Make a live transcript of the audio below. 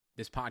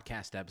This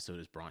podcast episode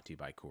is brought to you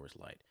by Coors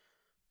Light.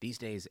 These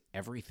days,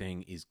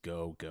 everything is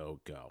go, go,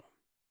 go.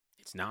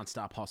 It's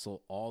nonstop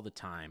hustle all the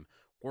time.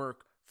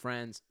 Work,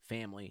 friends,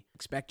 family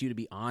expect you to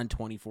be on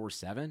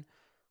 24/7.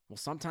 Well,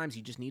 sometimes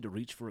you just need to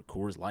reach for a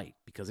Coors Light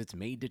because it's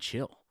made to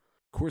chill.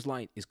 Coors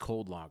Light is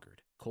cold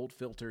lagered, cold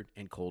filtered,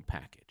 and cold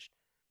packaged.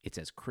 It's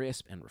as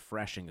crisp and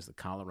refreshing as the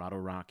Colorado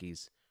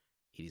Rockies.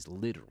 It is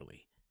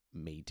literally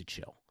made to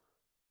chill.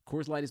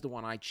 Coors Light is the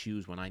one I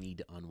choose when I need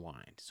to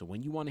unwind. So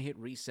when you want to hit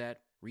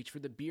reset, reach for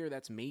the beer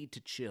that's made to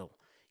chill.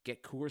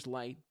 Get Coors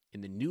Light in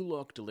the new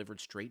look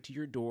delivered straight to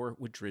your door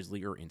with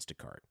Drizzly or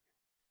Instacart.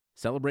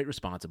 Celebrate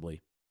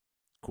responsibly.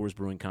 Coors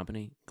Brewing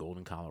Company,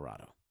 Golden,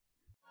 Colorado.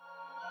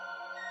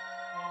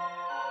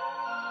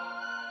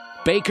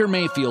 Baker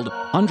Mayfield,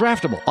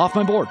 undraftable, off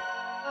my board.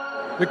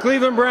 The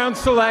Cleveland Browns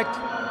select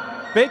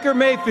Baker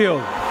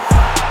Mayfield. What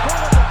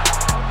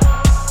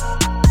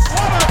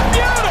a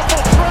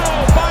beautiful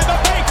throw by the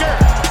Baker!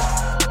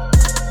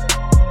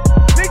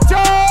 Big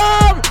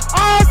Tom!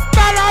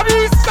 Hasta la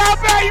vista,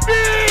 baby!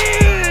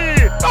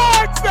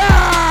 Touchdown!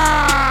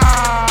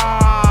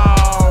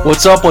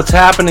 What's up? What's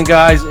happening,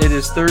 guys? It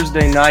is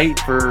Thursday night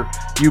for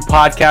you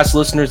podcast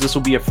listeners. This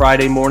will be a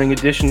Friday morning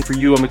edition for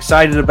you. I'm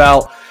excited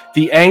about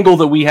the angle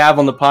that we have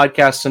on the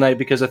podcast tonight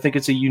because I think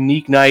it's a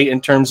unique night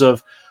in terms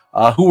of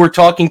who we're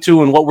talking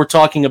to and what we're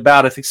talking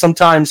about. I think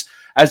sometimes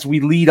as we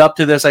lead up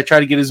to this, I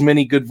try to get as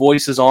many good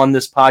voices on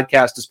this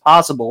podcast as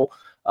possible,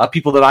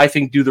 people that I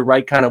think do the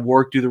right kind of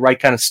work, do the right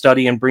kind of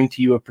study, and bring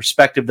to you a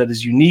perspective that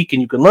is unique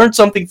and you can learn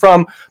something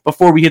from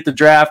before we hit the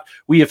draft.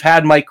 We have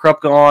had Mike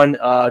Krupka on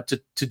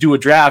to do a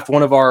draft.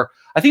 One of our,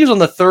 I think it was on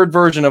the third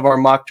version of our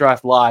mock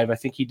draft live. I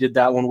think he did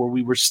that one where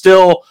we were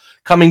still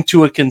coming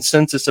to a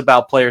consensus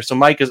about players. So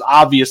Mike is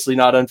obviously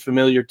not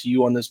unfamiliar to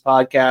you on this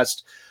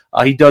podcast.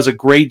 He does a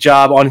great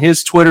job on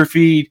his Twitter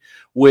feed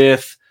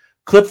with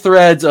clip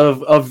threads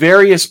of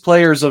various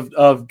players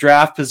of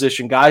draft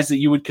position, guys that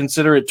you would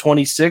consider at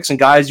 26 and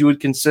guys you would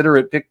consider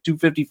at pick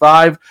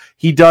 255.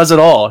 He does it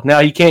all. Now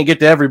he can't get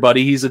to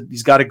everybody.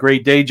 He's got a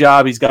great day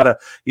job. He's got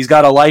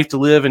a life to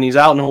live, and he's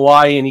out in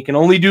Hawaii, and he can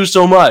only do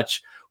so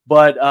much.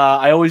 But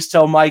I always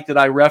tell Mike that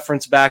I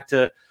reference back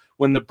to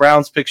when the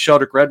Browns picked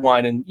Sheldrick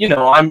Redwine, and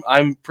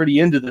I'm pretty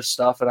into this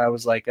stuff, and I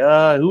was like,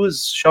 who is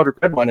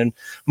Sheldrick Redwine? And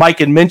Mike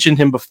had mentioned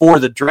him before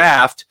the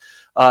draft,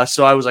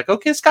 so I was like,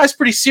 okay, this guy's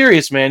pretty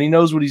serious, man. He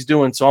knows what he's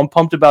doing, so I'm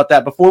pumped about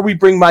that. Before we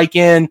bring Mike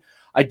in,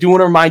 I do want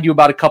to remind you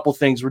about a couple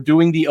things. We're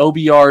doing the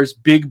OBR's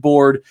big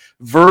board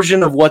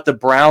version of what the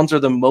Browns are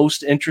the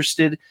most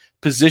interested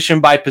position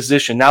by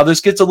position. Now,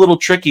 this gets a little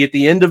tricky. At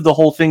the end of the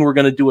whole thing, we're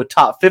going to do a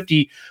top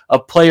 50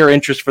 of player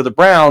interest for the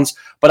Browns,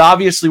 but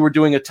obviously we're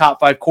doing a top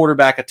 5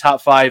 quarterback, a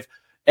top 5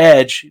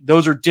 edge.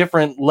 Those are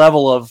different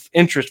level of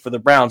interest for the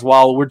Browns.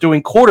 While we're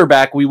doing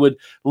quarterback, we would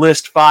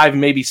list 5,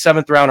 maybe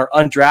 7th round or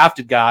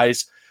undrafted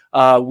guys.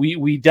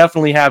 We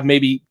definitely have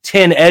maybe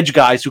 10 edge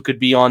guys who could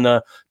be on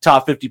the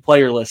top 50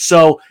 player list.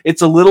 So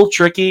it's a little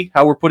tricky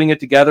how we're putting it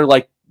together.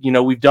 Like,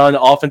 we've done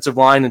offensive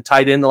line and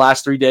tight end the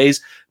last 3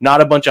 days.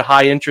 Not a bunch of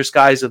high interest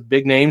guys of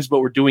big names, but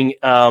we're doing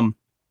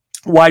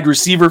wide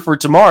receiver for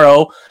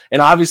tomorrow.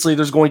 And obviously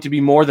there's going to be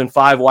more than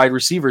 5 wide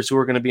receivers who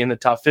are going to be in the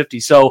top 50.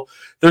 So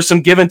there's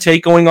some give and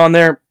take going on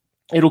there.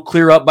 It'll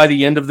clear up by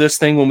the end of this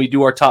thing when we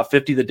do our top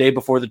 50 the day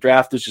before the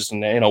draft. It's just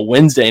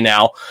Wednesday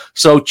now.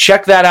 So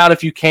check that out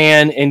if you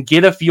can and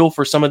get a feel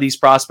for some of these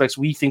prospects.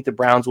 We think the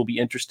Browns will be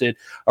interested.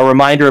 A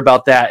reminder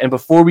about that. And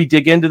before we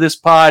dig into this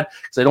pod,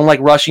 because I don't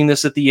like rushing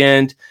this at the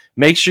end,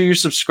 make sure you're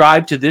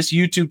subscribed to this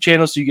YouTube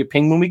channel so you get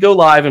pinged when we go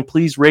live. And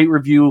please rate,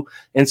 review,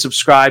 and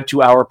subscribe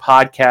to our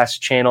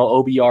podcast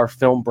channel, OBR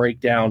Film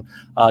Breakdown.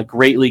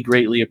 Greatly,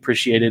 greatly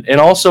appreciated.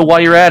 And also, while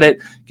you're at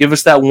it, give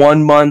us that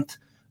 1 month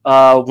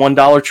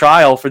 $1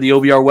 trial for the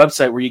OBR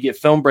website where you get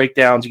film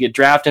breakdowns, you get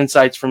draft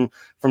insights from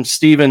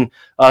Steven,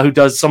 who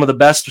does some of the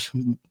best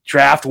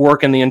draft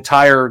work in the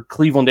entire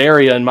Cleveland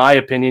area, in my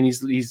opinion.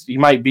 He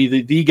might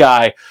be the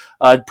guy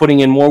putting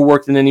in more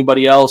work than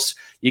anybody else.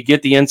 You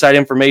get the inside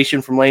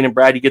information from Lane and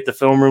Brad. You get the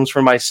film rooms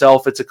from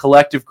myself. It's a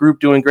collective group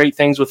doing great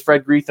things with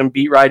Fred Greetham,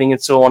 beat writing,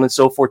 and so on and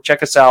so forth.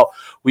 Check us out.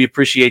 We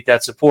appreciate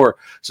that support.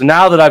 So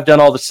now that I've done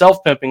all the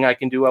self-pimping I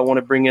can do, I want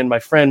to bring in my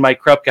friend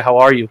Mike Krupka. How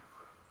are you?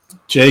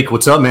 Jake,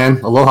 what's up,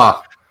 man?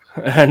 Aloha.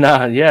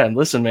 And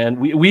listen, man,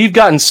 we've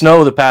gotten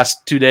snow the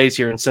past 2 days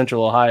here in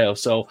Central Ohio.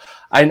 So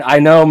I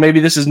know maybe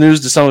this is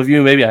news to some of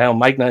you. Maybe I know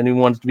Mike not even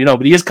wants to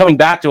but he is coming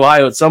back to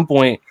Ohio at some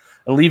point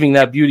and leaving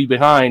that beauty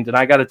behind. And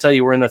I got to tell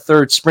you, we're in the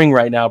third spring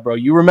right now, bro.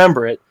 You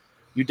remember it.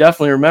 You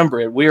definitely remember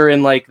it. We're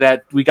in like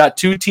that. We got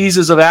 2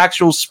 teases of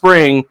actual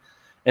spring,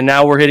 and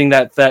now we're hitting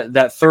that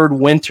third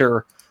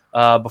winter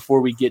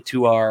before we get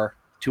to our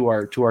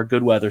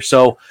good weather.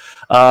 So,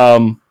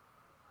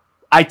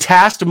 I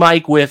tasked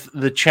Mike with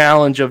the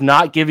challenge of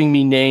not giving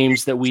me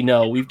names that we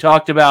know. We've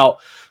talked about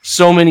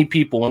so many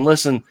people. And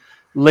listen,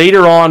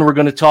 later on, we're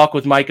going to talk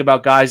with Mike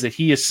about guys that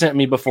he has sent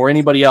me before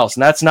anybody else.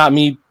 And that's not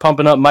me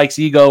pumping up Mike's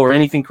ego or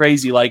anything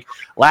crazy. Like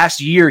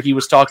last year, he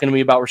was talking to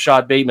me about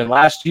Rashad Bateman.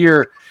 Last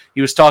year,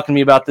 he was talking to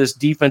me about this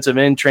defensive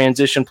end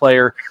transition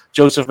player,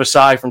 Joseph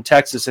Asai from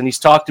Texas, and he's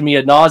talked to me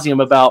ad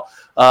nauseum about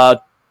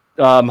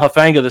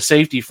Hufanga, the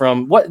safety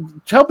from what?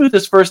 Help me with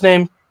his first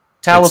name.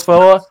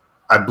 Talafoa.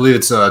 I believe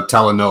it's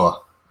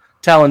Talanoa.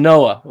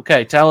 Talanoa.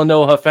 Okay,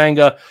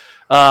 Talanoa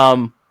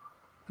Hufanga.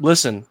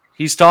 Listen,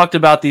 he's talked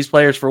about these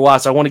players for a while,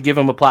 so I want to give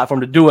him a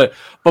platform to do it.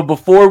 But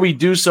before we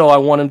do so, I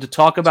want him to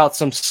talk about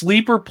some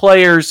sleeper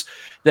players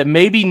that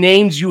may be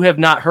names you have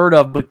not heard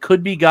of, but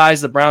could be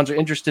guys the Browns are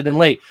interested in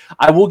late.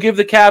 I will give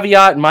the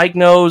caveat, Mike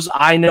knows,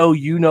 I know,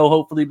 you know,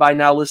 hopefully by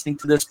now listening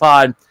to this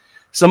pod,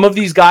 some of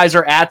these guys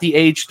are at the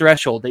age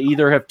threshold. They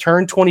either have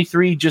turned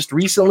 23 just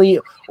recently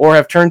or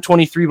have turned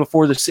 23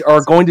 before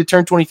are going to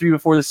turn 23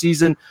 before the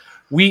season.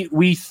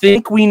 We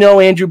think we know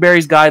Andrew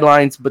Berry's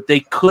guidelines, but they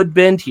could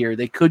bend here.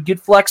 They could get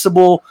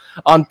flexible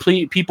on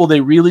people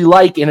they really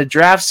like in a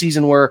draft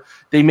season where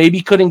they maybe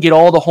couldn't get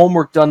all the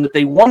homework done that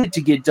they wanted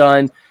to get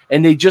done,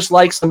 and they just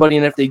like somebody,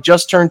 and if they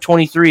just turned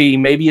 23,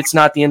 maybe it's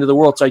not the end of the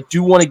world. So I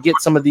do want to get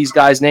some of these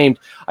guys named.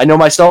 I know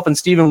myself and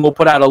Steven will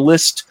put out a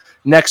list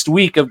next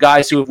week of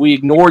guys who, if we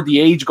ignored the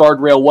age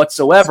guardrail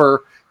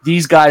whatsoever,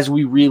 these guys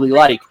we really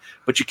like.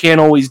 But you can't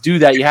always do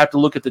that. You have to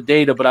look at the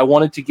data. But I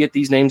wanted to get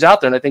these names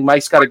out there, and I think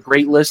Mike's got a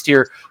great list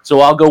here.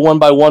 So I'll go one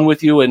by one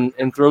with you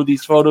and throw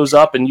these photos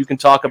up, and you can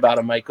talk about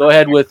them, Mike. Go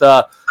ahead with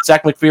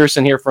Zach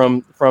McPherson here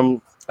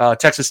from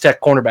Texas Tech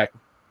cornerback.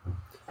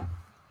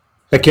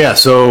 Heck yeah.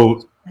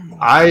 So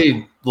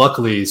I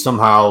luckily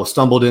somehow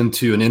stumbled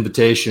into an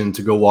invitation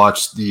to go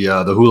watch the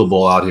Hula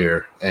Bowl out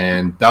here,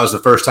 and that was the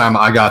first time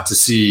I got to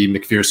see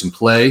McPherson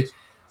play.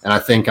 And I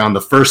think on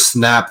the first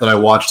snap that I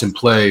watched him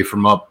play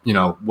from up,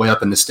 way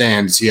up in the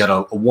stands, he had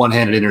a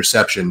one-handed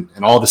interception,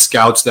 and all the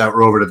scouts that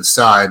were over to the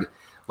side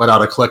let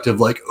out a collective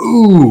like,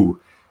 ooh.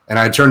 And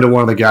I turned to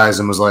one of the guys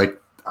and was like,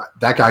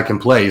 that guy can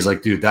play. He's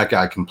like, dude, that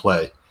guy can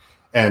play.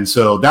 And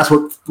so that's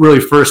what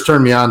really first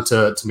turned me on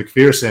to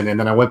McPherson. And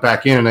then I went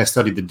back in and I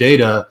studied the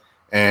data.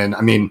 And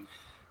I mean,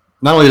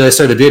 not only did I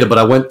study the data, but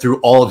I went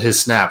through all of his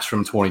snaps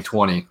from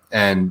 2020.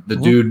 And the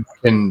dude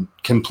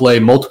can play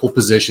multiple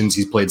positions.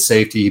 He's played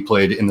safety. He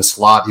played in the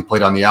slot. He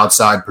played on the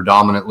outside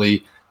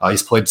predominantly.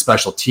 He's played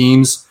special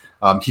teams.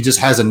 He just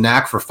has a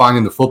knack for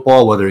finding the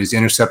football, whether he's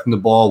intercepting the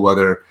ball,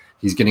 whether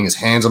he's getting his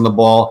hands on the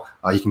ball.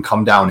 He can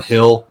come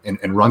downhill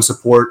and run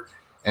support.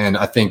 And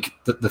I think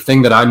the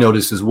thing that I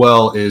noticed as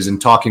well is in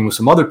talking with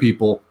some other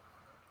people,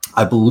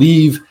 I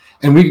believe,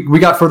 and we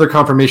got further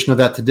confirmation of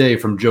that today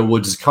from Joe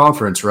Woods'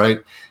 conference,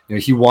 right?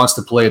 He wants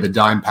to play the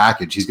dime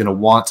package. He's going to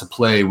want to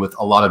play with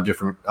a lot of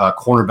different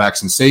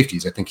cornerbacks and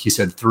safeties. I think he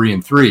said 3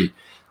 and 3.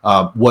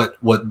 What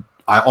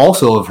I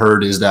also have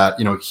heard is that,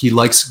 he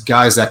likes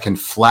guys that can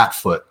flat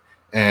foot.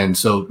 And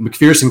so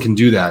McPherson can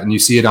do that. And you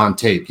see it on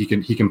tape. He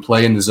can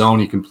play in the zone.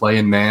 He can play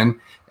in man,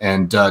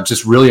 and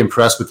just really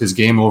impressed with his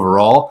game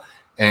overall.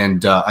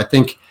 And I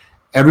think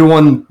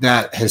everyone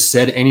that has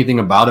said anything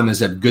about him has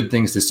had good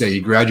things to say. He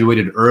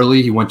graduated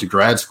early. He went to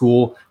grad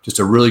school, just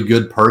a really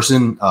good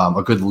person,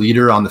 a good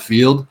leader on the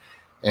field.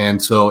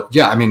 And so,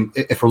 yeah, I mean,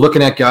 if we're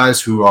looking at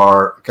guys who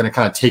are going to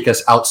kind of take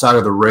us outside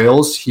of the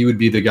rails, he would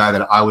be the guy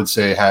that I would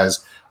say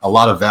has a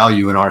lot of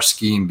value in our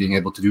scheme, being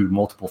able to do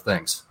multiple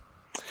things.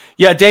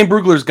 Yeah, Dane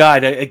Brugler's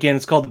guide, again,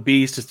 it's called The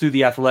Beast. It's through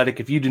The Athletic.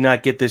 If you do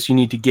not get this, you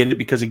need to get it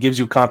because it gives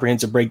you a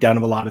comprehensive breakdown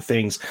of a lot of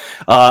things.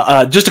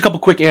 Just a couple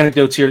quick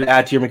anecdotes here to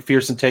add to your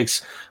McPherson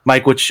takes,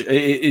 Mike, which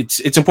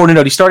it's important to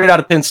note. He started out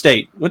at Penn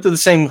State, went to the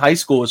same high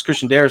school as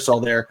Christian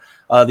Darrisaw there,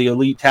 the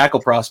elite tackle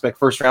prospect,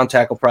 first-round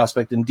tackle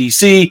prospect in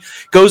D.C.,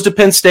 goes to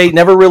Penn State,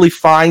 never really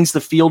finds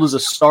the field as a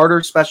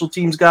starter, special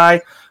teams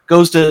guy,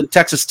 goes to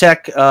Texas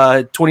Tech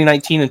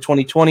 2019 and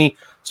 2020,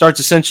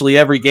 starts essentially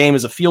every game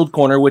as a field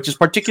corner, which is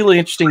particularly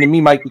interesting to me,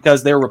 Mike,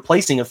 because they're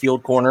replacing a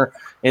field corner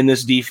in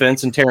this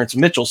defense and Terrence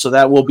Mitchell. So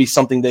that will be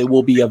something that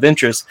will be of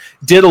interest.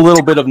 Did a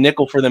little bit of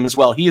nickel for them as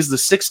well. He is the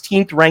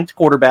 16th ranked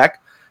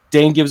quarterback.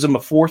 Dane gives him a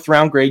 4th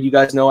round grade. You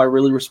guys know I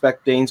really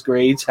respect Dane's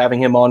grades,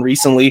 having him on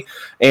recently.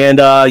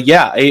 And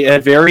a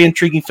very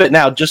intriguing fit.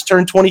 Now, just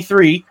turned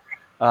 23.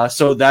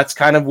 So that's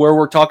kind of where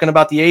we're talking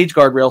about the age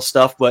guardrail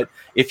stuff. But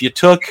if you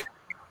took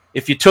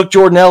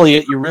Jordan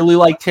Elliott, you really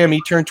liked him,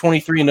 he turned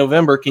 23 in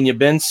November, can you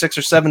bend 6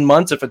 or 7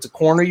 months if it's a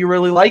corner you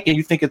really like and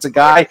you think it's a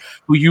guy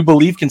who you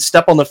believe can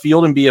step on the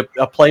field and be a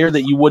player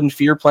that you wouldn't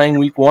fear playing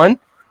week 1?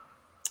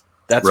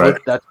 That's right.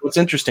 That's what's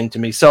interesting to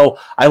me. So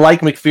I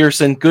like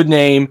McPherson, good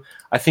name.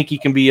 I think he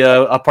can be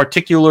a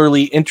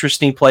particularly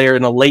interesting player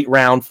in a late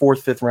round,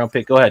 4th, 5th round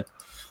pick. Go ahead.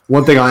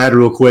 One thing I'll add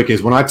real quick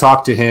is when I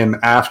talked to him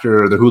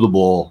after the Hula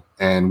Bowl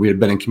and we had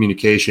been in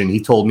communication,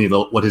 he told me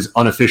what his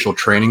unofficial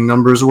training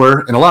numbers were.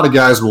 And a lot of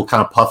guys will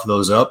kind of puff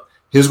those up.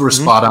 His were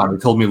spot on. He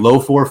told me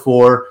low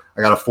 4.4.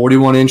 I got a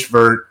 41-inch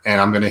vert,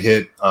 and I'm going to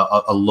hit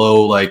a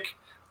low,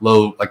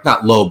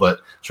 not low,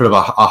 but sort of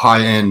a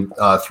high-end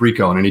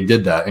 3-cone. And he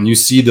did that. And you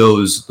see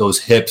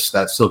those hips,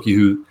 that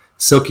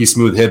silky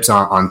smooth hips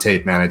on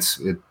tape, man. It's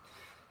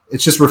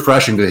just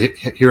refreshing to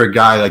hear a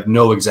guy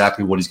know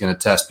exactly what he's going to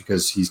test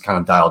because he's kind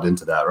of dialed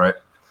into that, right?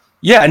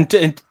 Yeah,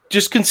 and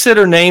just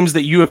consider names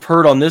that you have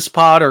heard on this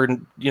pod, or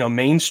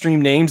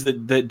mainstream names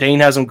that Dane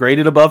has them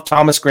graded above.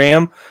 Thomas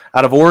Graham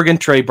out of Oregon,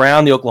 Trey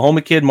Brown, the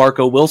Oklahoma kid,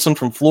 Marco Wilson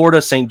from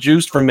Florida, St.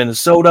 Juste from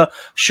Minnesota,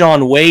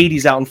 Sean Wade,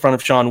 he's out in front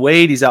of Sean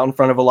Wade, he's out in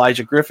front of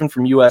Elijah Griffin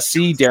from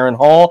USC, Darren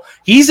Hall.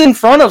 He's in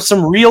front of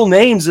some real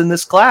names in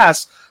this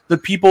class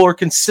that people are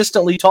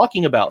consistently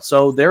talking about.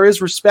 So there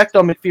is respect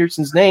on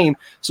McPherson's name.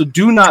 So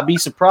do not be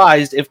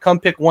surprised if come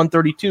pick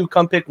 132,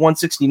 come pick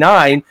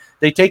 169,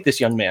 they take this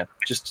young man.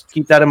 Just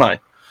keep that in mind.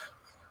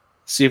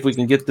 See if we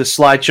can get this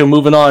slideshow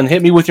moving on.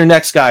 Hit me with your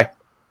next guy.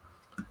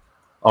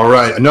 All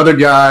right, another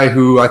guy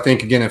who I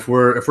think, again, if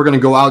we're going to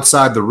go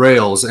outside the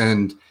rails,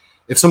 and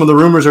if some of the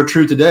rumors are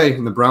true today,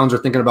 and the Browns are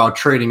thinking about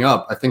trading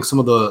up, I think some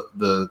of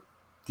the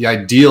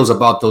ideals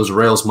about those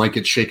rails might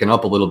get shaken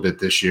up a little bit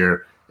this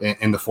year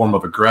in the form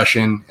of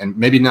aggression, and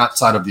maybe not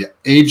side of the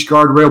age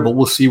guardrail, but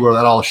we'll see where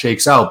that all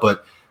shakes out.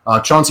 But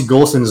Chauncey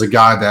Golston is a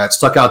guy that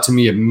stuck out to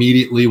me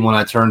immediately when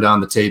I turned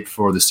on the tape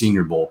for the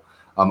Senior Bowl.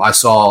 I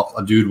saw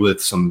a dude with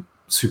some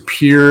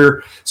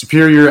superior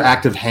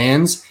active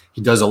hands. He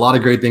does a lot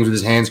of great things with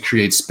his hands,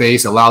 creates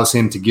space, allows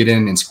him to get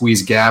in and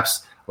squeeze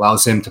gaps,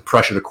 allows him to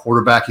pressure the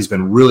quarterback. He's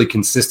been really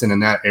consistent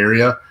in that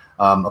area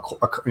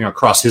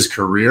across his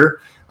career.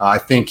 I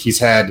think he's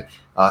had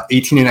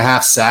 18 and a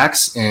half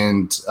sacks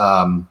and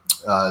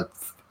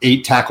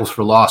 8 tackles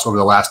for loss over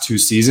the last 2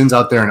 seasons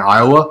out there in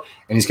Iowa,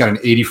 and he's got an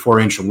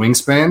 84-inch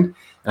wingspan. And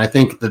I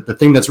think that the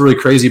thing that's really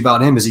crazy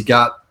about him is he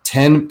got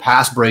 10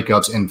 pass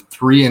breakups and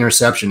 3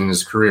 interceptions in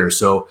his career.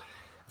 So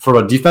for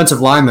a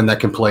defensive lineman that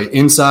can play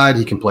inside,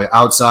 he can play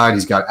outside,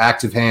 he's got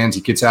active hands,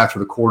 he gets after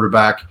the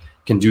quarterback,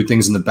 can do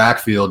things in the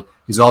backfield.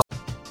 He's also...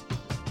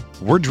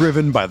 We're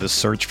driven by the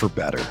search for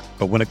better.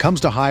 But when it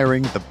comes to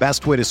hiring, the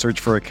best way to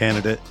search for a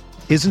candidate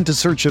isn't to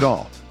search at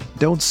all.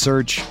 Don't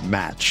search,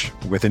 match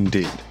with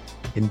Indeed.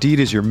 Indeed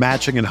is your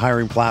matching and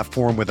hiring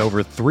platform with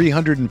over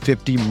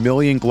 350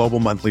 million global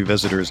monthly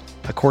visitors,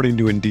 according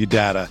to Indeed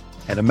data,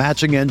 and a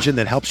matching engine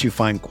that helps you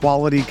find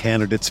quality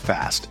candidates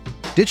fast.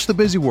 Ditch the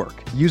busy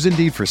work. Use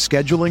Indeed for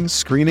scheduling,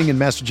 screening, and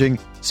messaging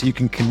so you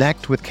can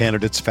connect with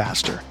candidates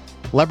faster.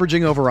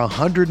 Leveraging over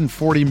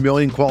 140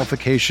 million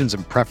qualifications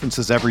and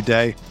preferences every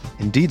day,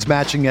 Indeed's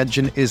matching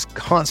engine is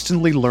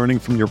constantly learning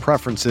from your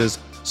preferences,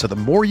 so the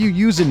more you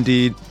use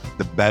Indeed,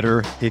 the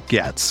better it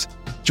gets.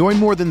 Join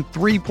more than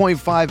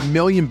 3.5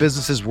 million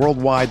businesses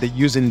worldwide that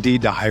use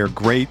Indeed to hire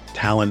great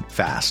talent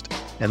fast.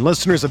 And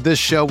listeners of this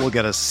show will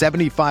get a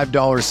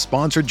 $75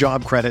 sponsored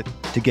job credit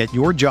to get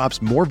your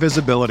jobs more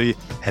visibility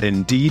at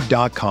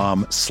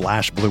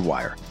Indeed.com/Blue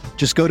Wire.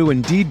 Just go to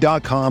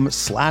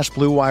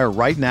Indeed.com/Blue Wire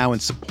right now and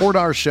support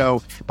our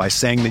show by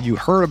saying that you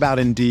heard about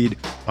Indeed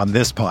on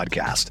this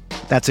podcast.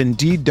 That's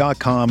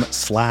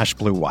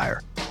Indeed.com/Blue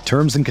Wire.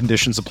 Terms and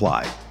conditions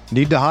apply.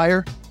 Need to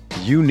hire?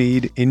 You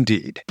need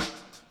Indeed.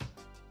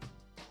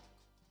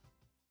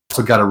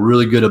 Also got a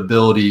really good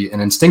ability, an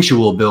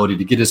instinctual ability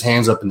to get his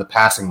hands up in the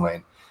passing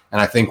lane.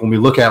 And I think when we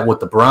look at what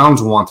the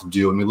Browns want to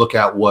do, and we look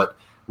at what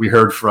we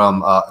heard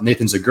from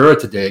Nathan Zagura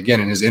today, again,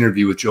 in his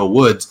interview with Joe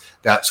Woods,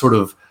 that sort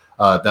of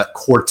that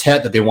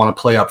quartet that they want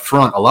to play up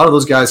front, a lot of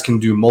those guys can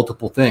do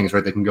multiple things,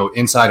 right? They can go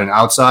inside and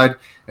outside.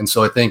 And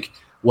so I think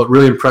what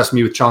really impressed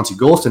me with Chauncey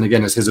Golston,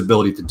 again, is his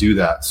ability to do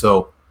that.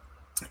 So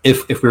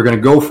if we're going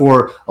to go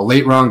for a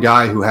late round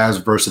guy who has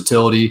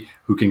versatility,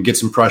 who can get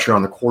some pressure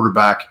on the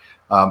quarterback,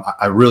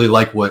 I really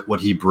like what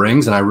he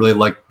brings, and I really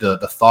like the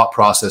thought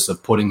process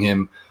of putting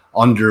him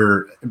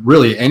under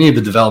really any of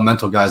the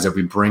developmental guys that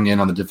we bring in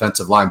on the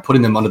defensive line,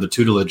 putting them under the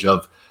tutelage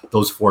of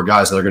those 4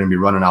 guys that are going to be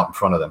running out in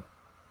front of them.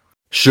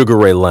 Sugar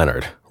Ray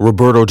Leonard,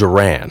 Roberto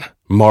Duran,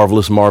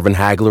 Marvelous Marvin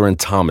Hagler, and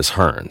Thomas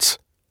Hearns.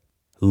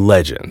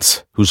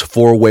 Legends, whose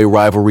 4-way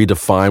rivalry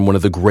defined one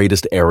of the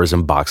greatest eras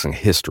in boxing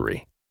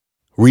history.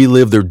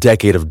 Relive their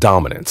decade of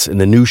dominance in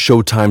the new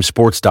Showtime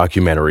sports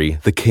documentary,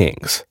 The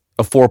Kings,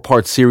 a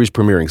 4-part series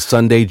premiering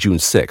Sunday, June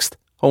 6th,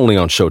 only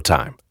on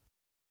Showtime.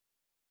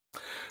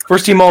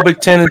 First team All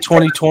Big Ten in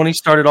 2020,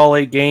 started all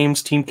 8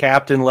 games, team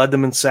captain, led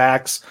them in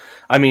sacks.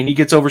 I mean, he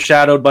gets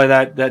overshadowed by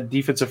that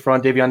defensive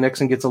front. Davion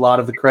Nixon gets a lot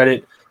of the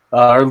credit,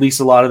 or at least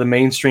a lot of the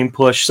mainstream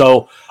push.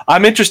 So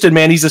I'm interested,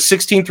 man. He's a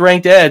 16th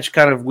ranked edge.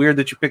 Kind of weird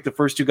that you picked the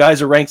first 2 guys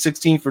that are ranked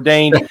 16th for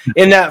Dane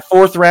in that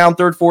 4th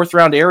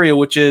round area,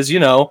 which is,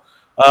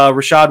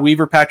 Rashad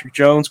Weaver, Patrick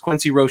Jones,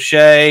 Quincy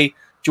Roche,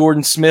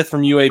 Jordan Smith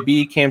from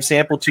UAB, Cam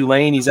Sample,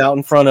 Tulane. He's out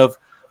in front of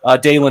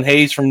Dalen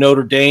Hayes from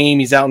Notre Dame.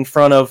 He's out in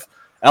front of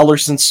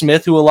Ellerson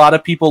Smith, who a lot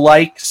of people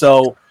like.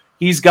 So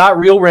he's got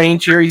real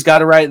range here. He's got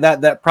to right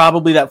that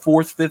probably that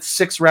 4th, 5th,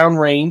 6th round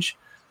range.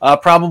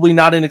 Probably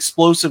not an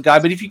explosive guy,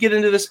 but if you get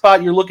into this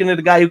spot, you're looking at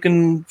a guy who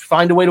can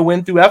find a way to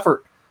win through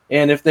effort.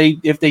 And if they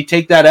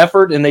take that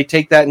effort and they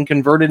take that and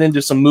convert it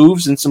into some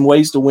moves and some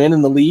ways to win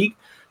in the league,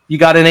 you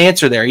got an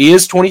answer there. He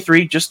is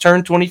 23, just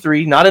turned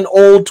 23, not an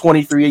old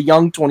 23, a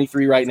young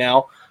 23 right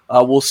now.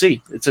 We'll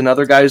see. It's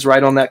another guy who's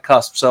right on that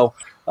cusp. So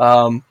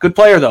good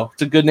player, though.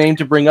 It's a good name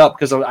to bring up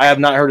because I have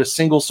not heard a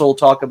single soul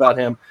talk about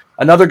him.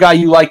 Another guy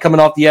you like coming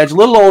off the edge, a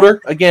little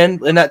older, again,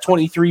 in that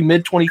 23,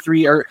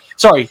 mid-23.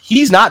 Sorry,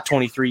 he's not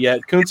 23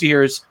 yet. Kunze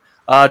here is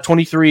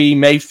 23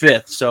 May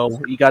 5th.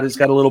 So he's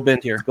got a little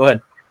bent here. Go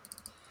ahead.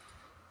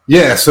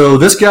 Yeah, so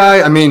this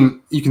guy, I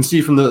mean, you can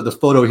see from the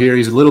photo here,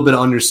 he's a little bit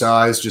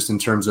undersized just in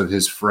terms of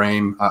his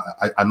frame.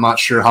 I'm not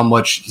sure how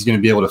much he's going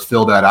to be able to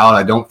fill that out.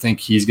 I don't think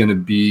he's going to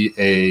be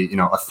a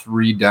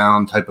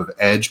 3-down type of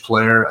edge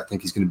player. I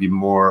think he's going to be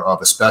more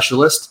of a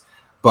specialist.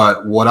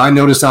 But what I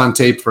noticed on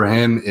tape for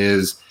him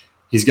is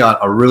he's got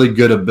a really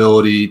good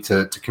ability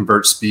to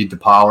convert speed to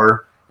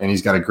power, and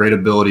he's got a great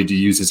ability to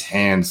use his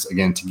hands,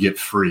 again, to get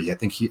free.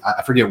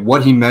 I forget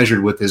what he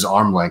measured with his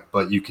arm length,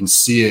 but you can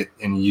see it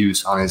in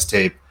use on his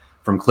tape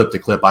from clip to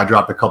clip. I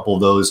dropped a couple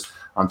of those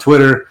on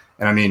Twitter,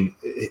 and I mean,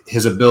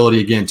 his ability,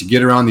 again, to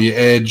get around the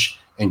edge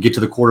and get to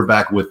the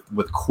quarterback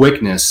with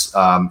quickness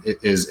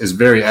is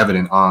very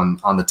evident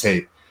on the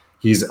tape.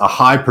 He's a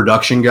high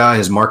production guy.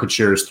 His market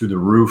share is through the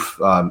roof,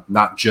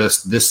 not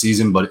just this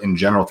season, but in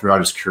general throughout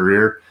his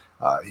career.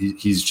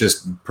 He's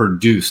just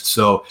produced.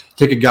 So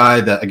take a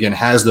guy that, again,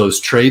 has those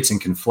traits and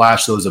can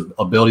flash those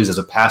abilities as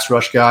a pass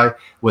rush guy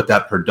with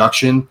that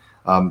production.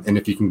 And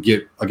if you can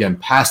get, again,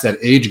 past that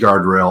age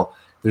guardrail,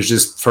 there's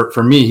just,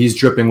 for me, he's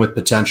dripping with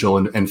potential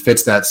and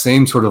fits that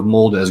same sort of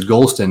mold as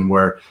Golston,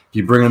 where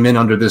you bring him in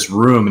under this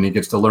room and he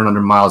gets to learn under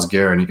Myles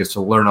Garrett, and he gets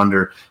to learn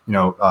under,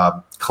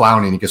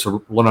 Clowney, he gets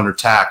to learn under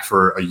Tack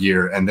for a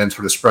year and then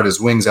sort of spread his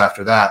wings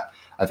after that.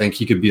 I think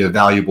he could be a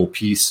valuable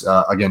piece,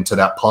 again, to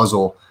that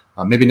puzzle.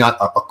 Maybe not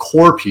a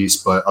core piece,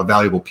 but a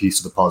valuable piece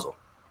of the puzzle.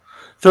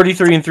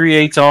 33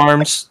 3/8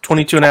 arms,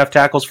 22.5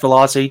 tackles for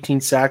loss,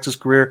 18 sacks his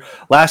career.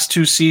 Last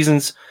 2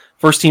 seasons,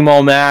 first team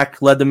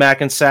All-MAC, led the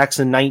MAC in sacks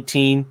in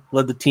 19,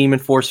 led the team in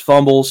forced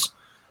fumbles,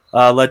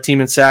 led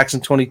team in sacks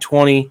in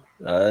 2020,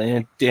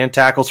 and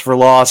tackles for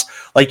loss.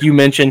 Like you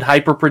mentioned,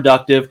 hyper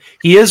productive.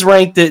 He is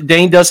ranked,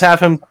 Dane does have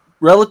him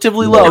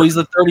relatively low. He's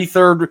the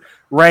 33rd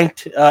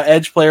ranked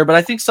edge player, but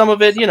I think some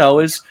of it,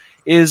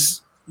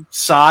 is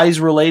size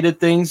related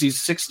things. He's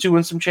 6'2"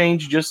 and some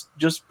change, just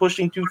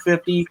pushing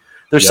 250.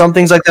 There's some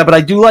things like that, but I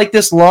do like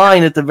this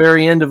line at the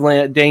very end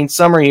of Dane's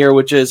summary here,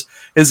 which is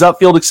his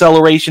upfield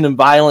acceleration and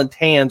violent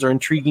hands are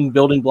intriguing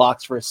building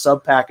blocks for a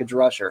sub-package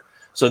rusher.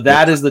 So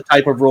that is the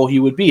type of role he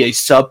would be, a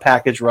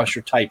sub-package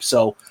rusher type.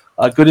 So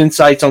good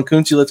insights on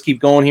Kunze. Let's keep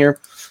going here.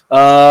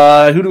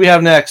 Who do we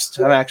have next?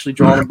 I'm actually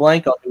drawing a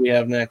blank on who we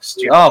have next.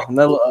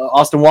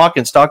 Austin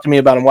Watkins. Talk to me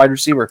about him, wide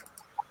receiver.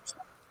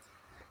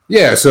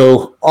 Yeah,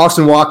 so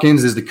Austin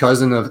Watkins is the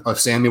cousin of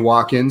Sammy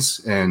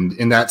Watkins, and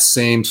in that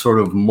same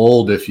sort of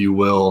mold, if you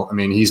will. I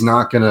mean, he's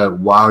not going to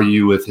wow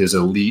you with his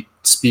elite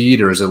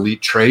speed or his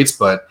elite traits,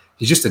 but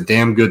he's just a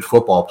damn good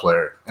football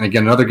player. And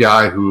again, another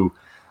guy who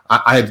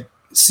I had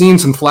seen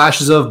some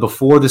flashes of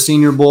before the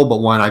Senior Bowl,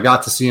 but when I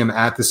got to see him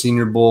at the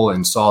Senior Bowl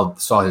and saw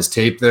his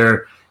tape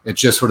there, it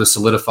just sort of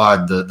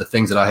solidified the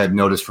things that I had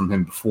noticed from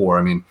him before.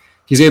 I mean,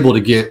 he's able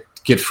to get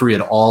free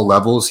at all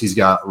levels. He's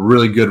got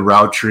really good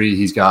route tree.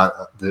 He's got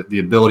the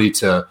ability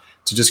to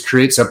just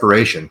create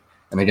separation.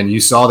 And again, you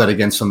saw that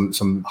against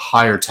some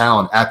higher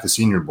talent at the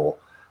Senior Bowl.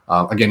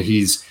 Again,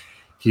 he's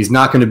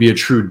not going to be a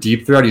true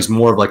deep threat. He's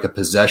more of like a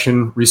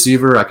possession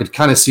receiver. I could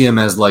kind of see him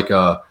as like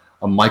a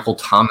Michael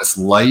Thomas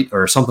light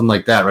or something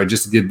like that, right?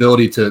 Just the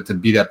ability to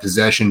be that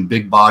possession,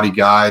 big body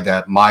guy,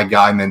 that my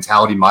guy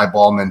mentality, my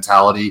ball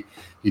mentality.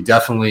 He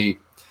definitely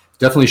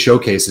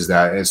showcases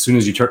that. As soon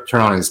as you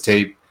turn on his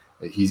tape,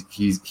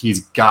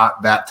 he's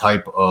got that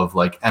type of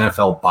like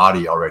NFL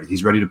body already.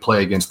 He's ready to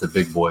play against the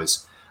big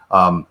boys.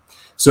 I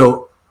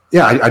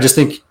just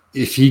think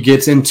if he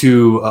gets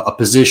into a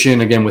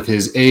position again with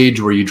his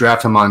age where you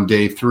draft him on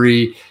day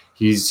 3,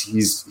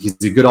 he's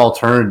a good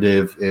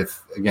alternative.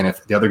 If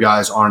the other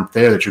guys aren't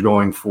there, that you're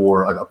going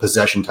for a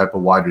possession type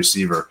of wide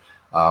receiver.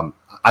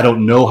 I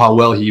don't know how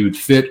well he would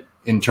fit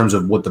in terms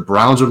of what the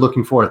Browns are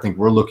looking for. I think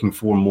we're looking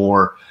for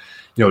more,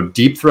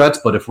 deep threats,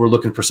 but if we're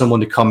looking for someone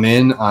to come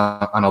in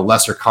on a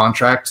lesser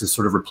contract to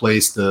sort of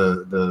replace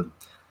the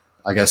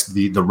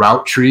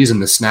route trees and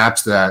the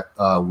snaps that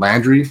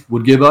Landry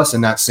would give us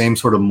in that same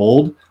sort of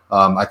mold,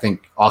 I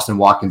think Austin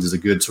Watkins is a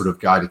good sort of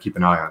guy to keep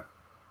an eye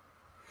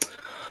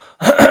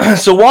on.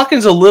 So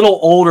Watkins a little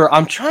older.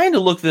 I'm trying to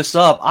look this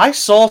up. I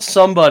saw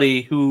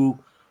somebody who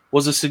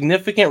was a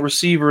significant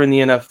receiver in the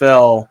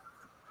NFL.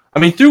 I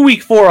mean, through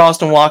week 4,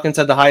 Austin Watkins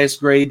had the highest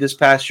grade this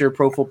past year,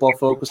 Pro Football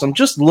Focus. I'm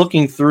just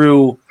looking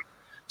through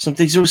some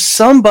things. There was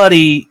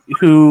somebody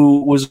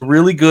who was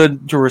really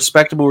good to a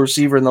respectable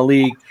receiver in the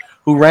league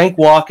who ranked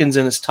Watkins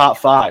in his top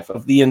 5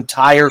 of the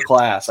entire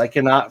class. I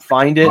cannot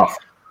find it,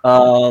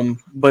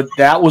 but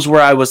that was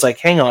where I was like,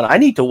 hang on, I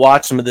need to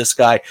watch some of this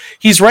guy.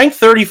 He's ranked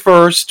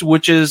 31st,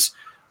 which is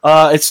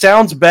it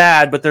sounds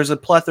bad, but there's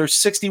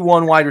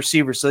 61 wide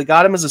receivers. So they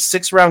got him as a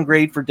 6th-round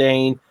grade for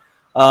Dane.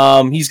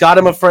 He's got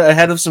him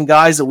ahead of some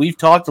guys that we've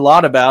talked a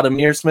lot about.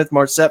 Amir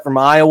Smith-Marset from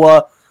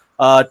Iowa,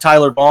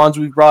 Tyler Vaughns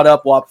we've brought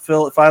up, Wap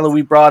Philo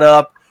we brought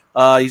up.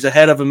 He's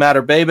ahead of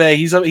Amader Bebe.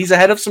 He's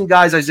ahead of some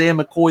guys, Isaiah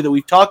McCoy, that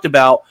we've talked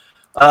about.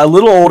 A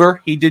little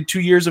older. He did 2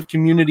 years of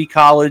community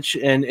college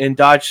in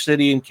Dodge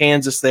City in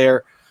Kansas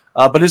there.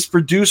 but has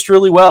produced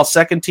really well.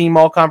 Second team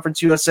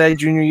All-Conference USA,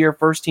 junior year,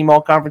 first team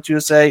All-Conference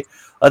USA,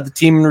 the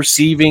team in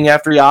receiving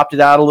after he opted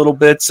out a little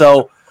bit.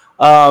 So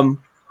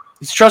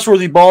his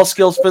trustworthy ball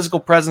skills, physical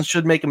presence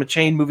should make him a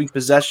chain-moving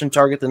possession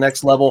target the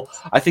next level.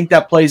 I think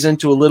that plays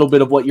into a little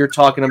bit of what you're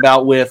talking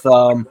about with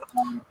the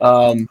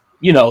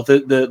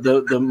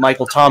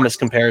Michael Thomas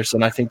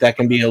comparison. I think that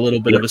can be a little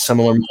bit of a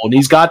similar mold. And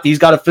he's got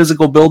a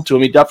physical build to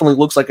him. He definitely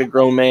looks like a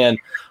grown man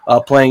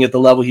playing at the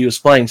level he was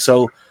playing.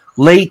 So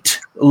late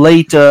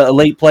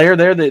player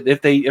there. That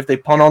if they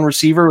punt on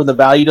receiver and the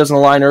value doesn't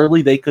align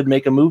early, they could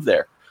make a move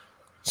there.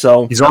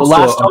 So he's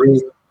also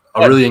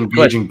a really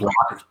engaging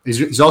blocker.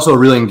 He's also a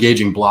really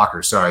engaging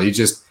blocker. Sorry,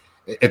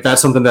 if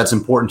that's something that's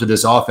important to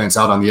this offense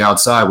out on the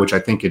outside, which I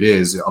think it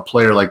is, a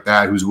player like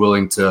that who's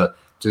willing to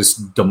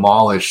just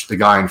demolish the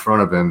guy in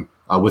front of him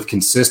with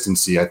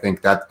consistency, I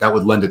think that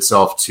would lend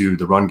itself to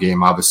the run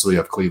game, obviously,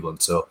 of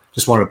Cleveland. So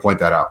just wanted to point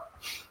that out.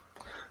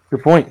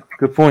 Good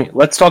point.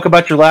 Let's talk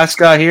about your last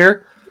guy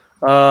here.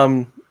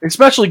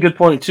 Especially good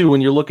point, too,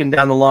 when you're looking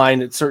down the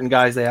line at certain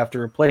guys they have to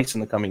replace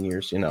in the coming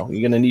years. You're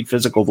going to need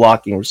physical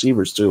blocking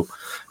receivers, too.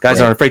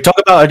 Guys aren't afraid. Talk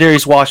about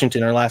Darius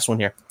Washington, our last one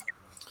here.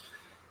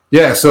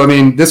 Yeah, so,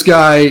 this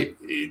guy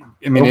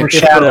 –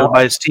 overshadowed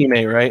by his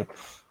teammate, right?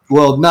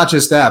 Well, not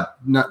just that,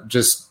 not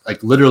just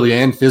like literally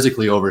and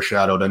physically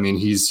overshadowed.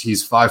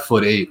 He's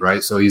 5'8",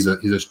 right? So he's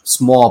a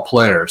small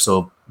player.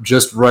 So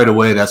just right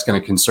away, that's going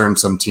to concern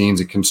some teams.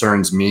 It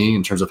concerns me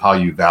in terms of how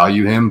you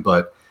value him.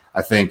 But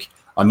I think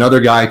another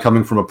guy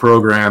coming from a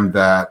program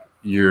that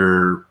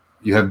you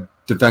have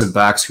defensive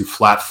backs who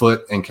flat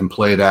foot and can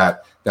play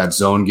that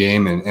zone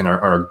game and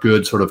are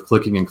good sort of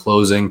clicking and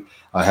closing,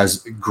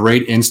 has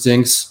great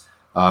instincts,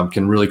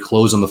 can really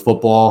close on the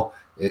football.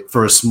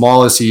 For as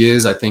small as he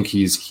is, I think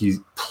he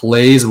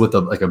plays with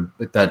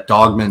that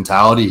dog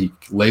mentality. He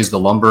lays the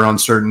lumber on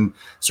certain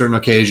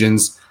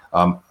occasions.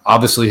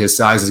 Obviously, his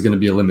size is going to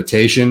be a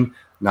limitation,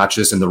 not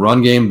just in the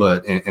run game,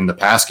 but in the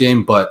pass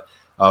game. But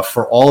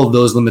for all of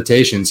those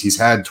limitations, he's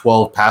had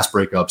 12 pass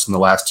breakups in the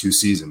last 2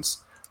 seasons.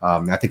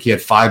 I think he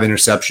had 5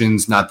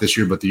 interceptions, not this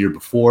year, but the year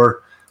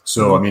before.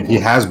 So, he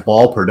has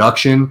ball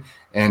production,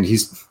 and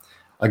he's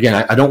 –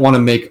 again, I don't want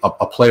to make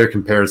a player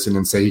comparison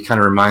and say he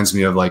kind of reminds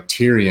me of like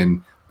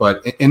Tyrion,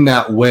 but in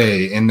that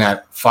way, in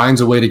that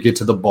finds a way to get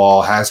to the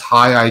ball, has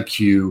high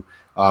IQ,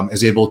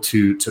 is able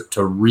to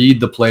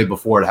read the play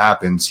before it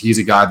happens. He's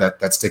a guy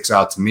that sticks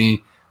out to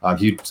me.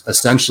 He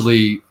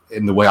essentially,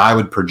 in the way I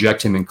would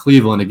project him in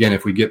Cleveland, again,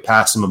 if we get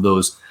past some of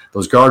those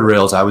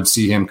guardrails, I would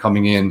see him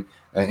coming in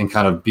and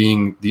kind of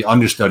being the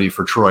understudy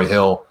for Troy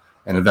Hill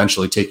and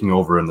eventually taking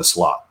over in the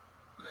slot.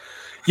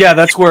 Yeah,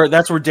 that's where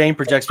Dane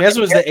projects me. As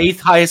was the 8th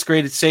highest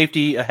graded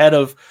safety, ahead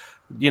of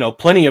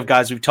plenty of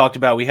guys we've talked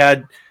about. We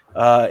had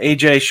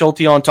AJ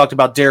Schulte on, talked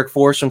about Derek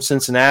Forrest from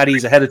Cincinnati.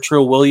 He's ahead of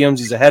Trill Williams.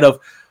 He's ahead of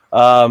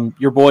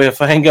your boy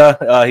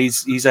Hufanga.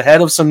 He's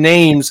ahead of some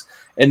names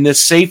in this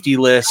safety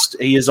list.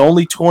 He is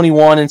only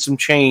 21 and some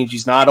change.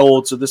 He's not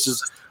old, so this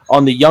is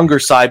on the younger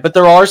side. But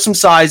there are some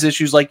size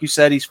issues, like you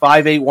said. He's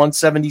 5'8",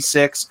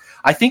 176.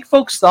 I think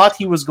folks thought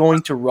he was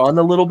going to run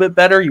a little bit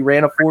better. He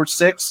ran a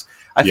 4.6.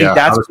 I think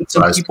that's put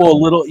some people a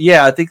little.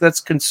 Yeah, I think that's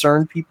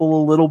concerned people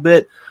a little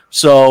bit.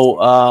 So,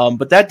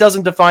 but that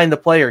doesn't define the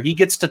player. He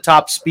gets to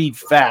top speed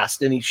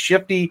fast, and he's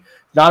shifty,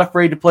 not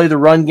afraid to play the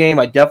run game.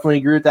 I definitely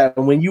agree with that.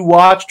 And when you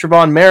watch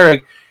Trevon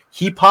Merrick,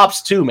 he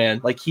pops too, man.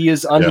 Like, he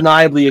is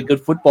undeniably a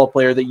good football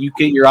player that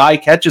your eye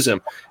catches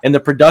him, and the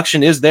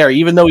production is there.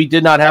 Even though he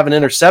did not have an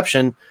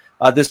interception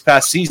this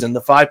past season, the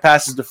 5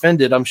 passes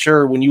defended, I'm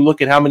sure when you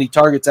look at how many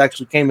targets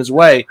actually came his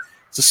way,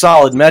 it's a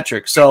solid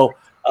metric. So,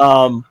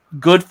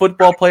 good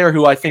football player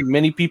who I think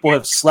many people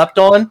have slept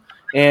on.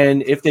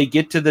 And if they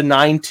get to the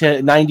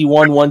 91,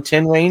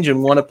 110 range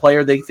and want a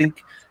player they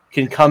think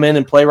can come in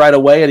and play right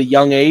away at a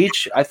young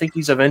age, I think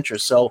he's of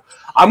interest. So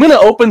I'm going to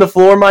open the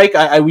floor, Mike.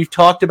 We've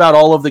talked about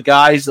all of the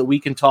guys that we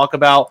can talk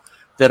about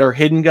that are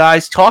hidden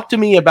guys. Talk to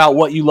me about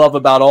what you love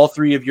about all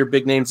 3 of your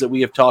big names that we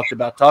have talked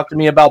about. Talk to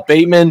me about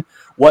Bateman,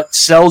 what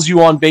sells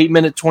you on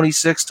Bateman at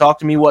 26. Talk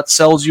to me what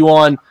sells you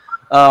on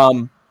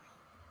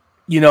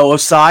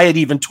Osai at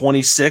even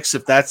 26,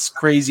 if that's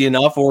crazy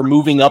enough, or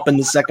moving up in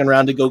the second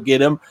round to go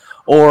get him,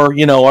 or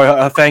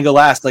Hufanga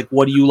last. Like,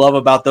 what do you love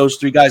about those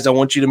 3 guys? I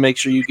want you to make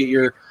sure you get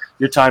your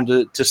time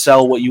to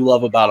sell what you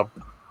love about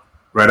them.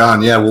 Right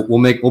on. Yeah, we'll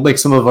make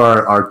some of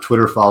our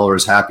Twitter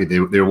followers happy. They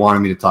were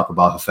wanting me to talk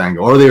about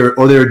Hufanga, or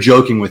they were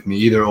joking with me,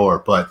 either or.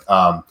 But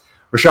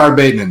Rashard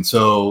Bateman.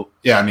 So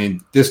yeah,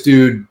 this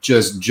dude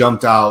just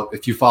jumped out.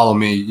 If you follow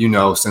me,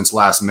 since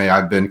last May,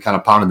 I've been kind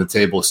of pounding the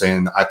table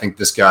saying I think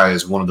this guy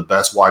is one of the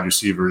best wide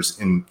receivers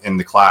in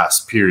the class,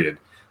 period.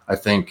 I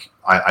think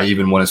I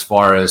even went as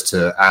far as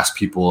to ask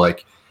people,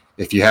 like,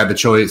 if you had the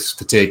choice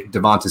to take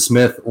Devonta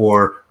Smith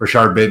or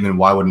Rashard Bateman,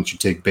 why wouldn't you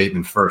take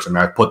Bateman first?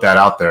 I put that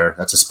out there.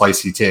 That's a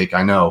spicy take,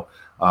 I know.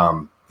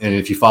 And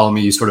if you follow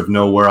me, you sort of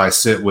know where I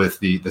sit with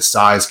the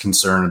size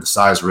concern or the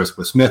size risk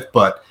with Smith.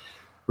 But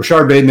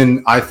Rashard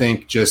Bateman, I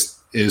think, just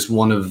is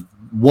one of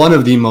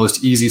the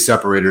most easy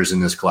separators in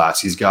this class.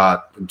 He's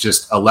got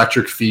just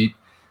electric feet.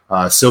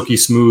 silky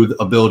smooth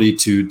ability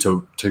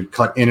to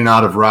cut in and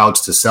out of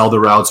routes, to sell the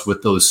routes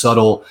with those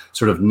subtle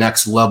sort of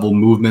next level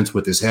movements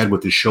with his head,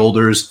 with his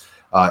shoulders,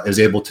 is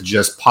able to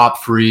just pop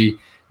free,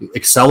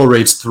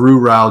 accelerates through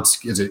routes,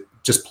 it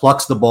just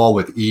plucks the ball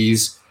with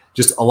ease.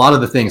 Just a lot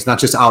of the things, not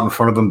just out in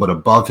front of him, but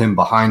above him,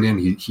 behind him.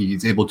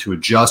 He's able to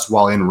adjust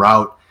while en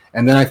route.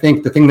 And then I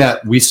think the thing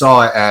that we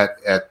saw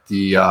at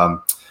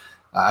the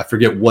I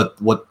forget what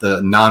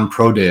the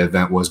non-pro day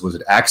event was. Was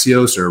it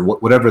Axios or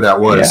whatever that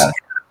was? Yeah.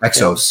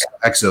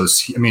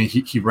 Exos. I mean,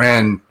 he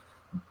ran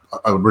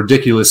a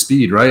ridiculous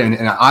speed, right?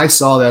 And I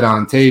saw that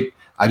on tape.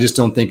 I just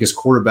don't think his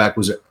quarterback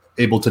was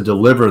able to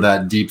deliver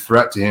that deep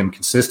threat to him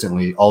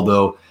consistently.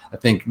 Although I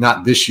think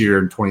not this year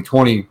in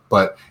 2020,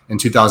 but in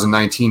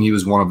 2019, he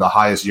was one of the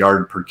highest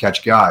yard per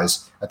catch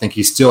guys. I think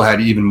he still had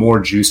even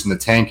more juice in the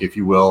tank, if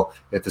you will,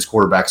 if his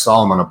quarterback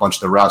saw him on a bunch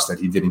of the routes that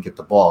he didn't get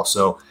the ball.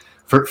 So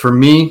for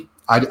me,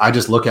 I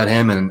just look at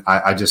him and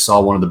I just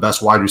saw one of the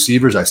best wide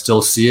receivers. I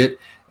still see it.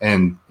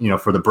 And,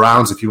 for the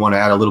Browns, if you want to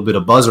add a little bit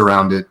of buzz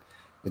around it,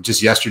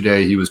 just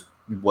yesterday he was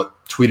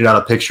tweeted out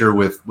a picture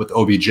with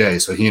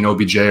OBJ. So he and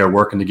OBJ are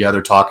working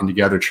together, talking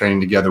together,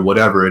 training together,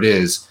 whatever it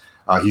is.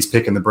 He's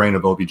picking the brain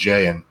of OBJ.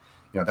 And,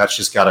 that's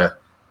just got to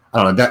 –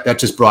 I don't know, that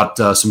just brought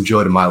some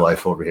joy to my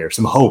life over here,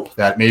 some hope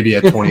that maybe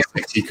at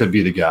 26 he could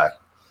be the guy.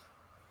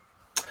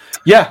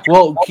 Yeah,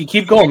 well,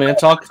 keep going, man.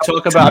 Talk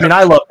about – I mean,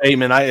 I love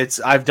Bateman.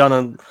 I've done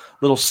a –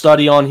 little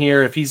study on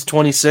here. If he's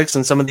 26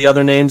 and some of the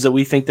other names that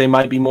we think they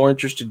might be more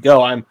interested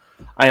go, I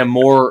am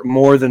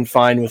more than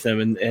fine with him,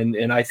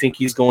 and I think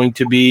he's going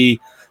to be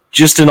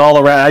just an all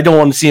around. I don't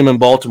want to see him in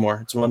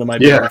Baltimore. It's one of my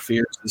bigger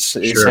fears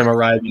is him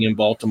arriving in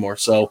Baltimore.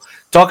 So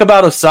talk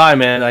about Osai,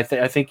 man. I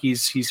think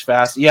he's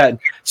fast. Yeah,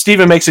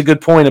 Steven makes a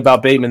good point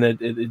about Bateman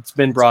that it's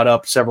been brought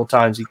up several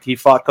times. He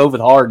fought COVID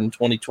hard in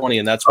 2020,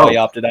 and that's why he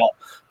opted out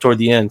toward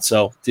the end.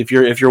 So if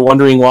you're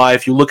wondering why,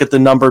 if you look at the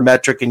number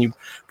metric and you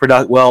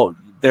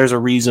there's a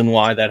reason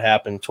why that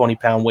happened.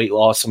 20-pound weight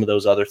loss, some of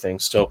those other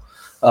things. So,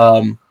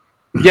 move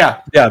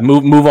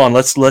on.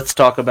 Let's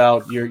talk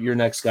about your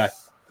next guy.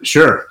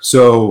 Sure.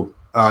 So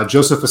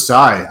Joseph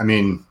Osai. I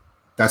mean,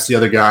 that's the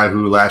other guy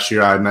who last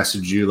year I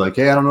messaged you like,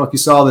 hey, I don't know if you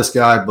saw this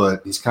guy,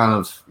 but he's kind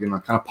of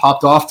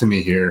popped off to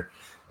me here,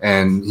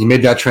 and he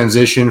made that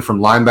transition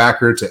from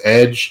linebacker to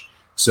edge.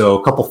 So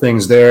a couple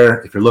things there.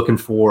 If you're looking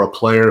for a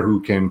player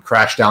who can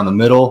crash down the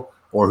middle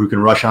or who can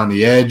rush on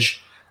the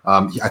edge,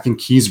 I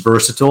think he's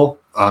versatile.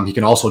 He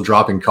can also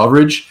drop in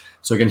coverage.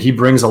 So, again, he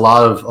brings a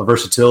lot of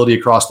versatility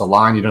across the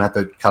line. You don't have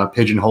to kind of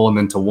pigeonhole him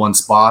into one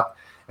spot.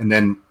 And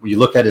then when you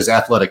look at his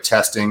athletic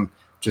testing,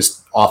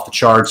 just off the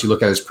charts, you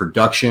look at his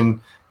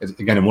production,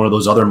 again, in one of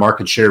those other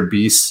market share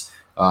beasts,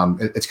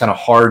 it's kind of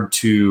hard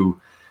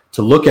to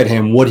look at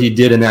him, what he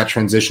did in that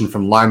transition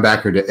from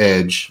linebacker to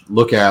edge,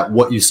 look at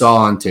what you saw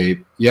on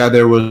tape. Yeah,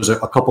 there was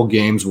a couple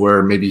games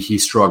where maybe he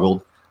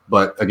struggled.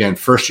 But, again,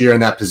 first year in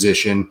that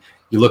position,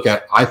 you look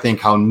at, I think,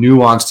 how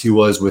nuanced he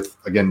was with,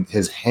 again,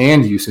 his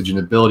hand usage and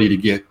ability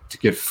to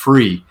get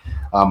free.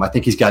 I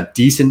think he's got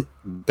decent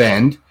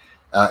bend.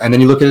 And then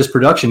you look at his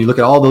production. You look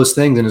at all those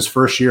things in his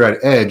first year at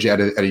edge at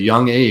a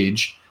young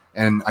age,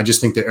 and I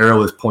just think the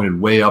arrow is pointed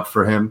way up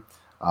for him.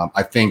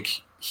 I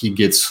think he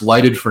gets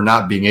slighted for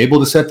not being able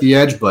to set the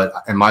edge, but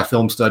in my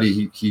film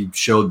study, he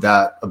showed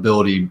that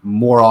ability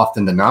more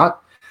often than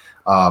not.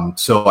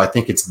 So I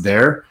think it's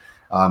there.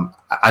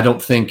 I don't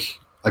think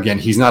 – again,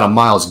 he's not a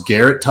Myles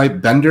Garrett type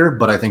bender,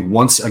 but I think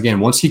once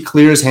he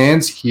clears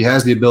hands, he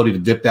has the ability to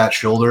dip that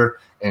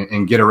shoulder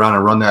and get around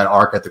and run that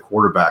arc at the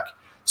quarterback.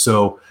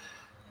 So,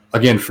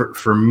 again,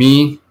 for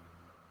me,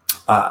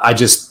 I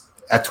just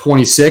at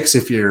 26,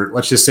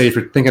 let's just say if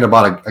you're thinking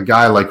about a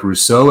guy like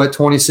Rousseau at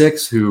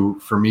 26, who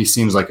for me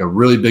seems like a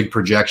really big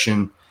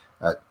projection.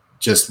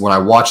 Just when I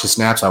watch his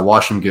snaps, I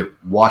watch him get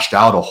washed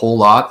out a whole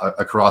lot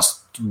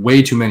across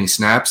way too many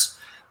snaps,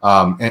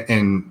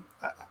 and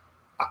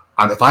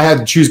if I had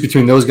to choose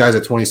between those guys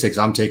at 26,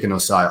 I'm taking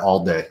Osai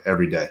all day,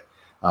 every day.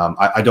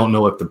 I don't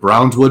know if the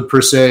Browns would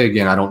per se.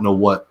 Again, I don't know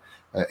what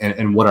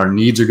and what our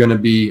needs are going to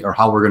be or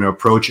how we're going to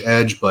approach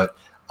edge, but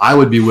I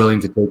would be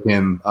willing to take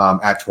him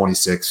at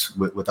 26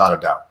 without a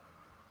doubt.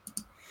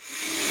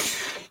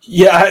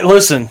 Yeah,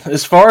 listen,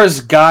 as far as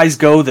guys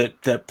go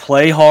that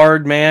play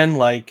hard, man,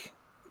 like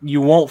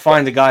you won't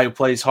find a guy who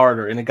plays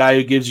harder and a guy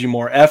who gives you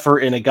more effort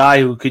and a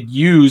guy who could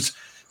use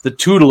the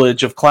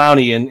tutelage of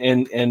Clowney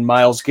and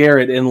Myles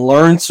Garrett and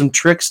learn some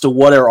tricks to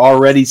what are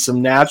already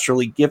some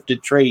naturally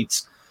gifted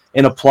traits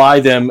and apply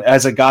them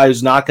as a guy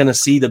who's not going to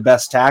see the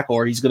best tackle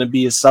or he's going to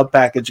be a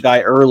sub-package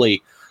guy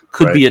early.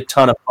 Could be a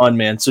ton of fun,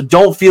 man. So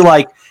don't feel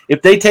like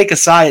if they take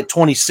Osai at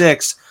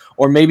 26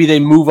 or maybe they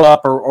move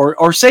up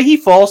or say he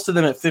falls to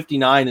them at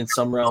 59 in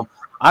some realm,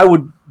 I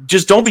would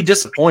just don't be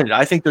disappointed.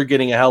 I think they're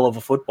getting a hell of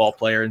a football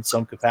player in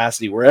some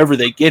capacity wherever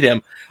they get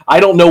him. I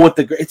don't know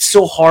it's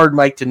so hard,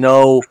 Mike, to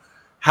know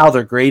how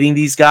they're grading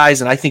these guys.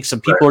 And I think some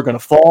people are going to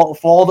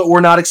fall that we're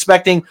not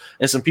expecting,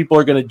 and some people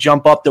are going to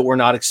jump up that we're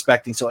not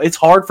expecting. So it's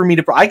hard for me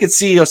to. I could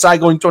see Osai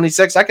going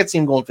 26. I could see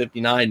him going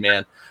 59.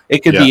 Man, it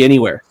could be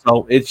anywhere.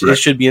 So it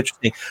should be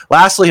interesting.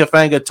 Lastly,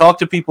 Hufanga, talk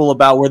to people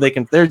about where they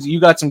can. You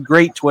got some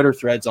great Twitter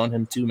threads on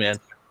him too, man.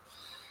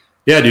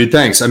 Yeah, dude.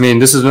 Thanks. I mean,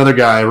 this is another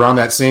guy around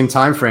that same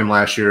time frame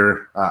last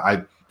year.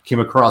 I came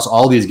across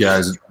all these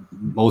guys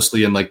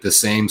mostly in like the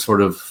same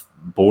sort of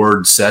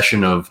board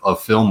session of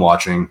film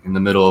watching in the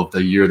middle of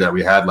the year that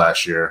we had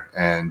last year.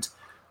 And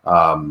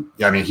I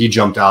mean, he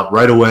jumped out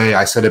right away.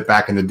 I said it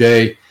back in the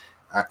day,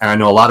 and I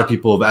know a lot of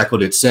people have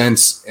echoed it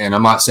since, and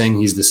I'm not saying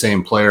he's the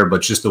same player,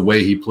 but just the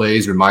way he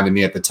plays reminded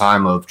me at the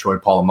time of Troy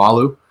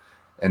Polamalu.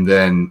 And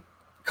then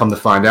come to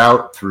find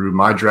out through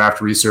my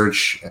draft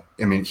research,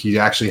 I mean, he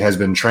actually has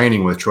been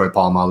training with Troy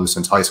Polamalu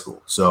since high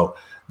school. So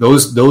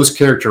those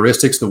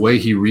characteristics, the way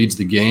he reads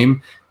the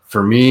game,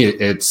 for me,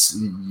 it's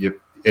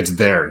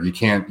there. You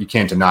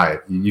can't deny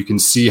it. You can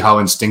see how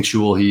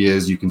instinctual he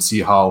is. You can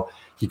see how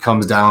he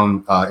comes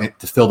down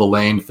to fill the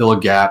lane, fill a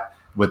gap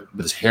with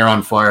his hair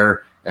on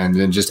fire, and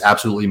then just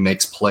absolutely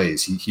makes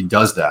plays. He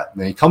does that.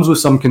 And he comes with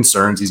some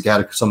concerns. He's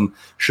got some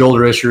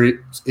shoulder issues,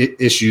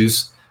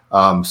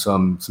 some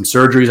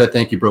surgeries. I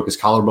think he broke his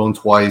collarbone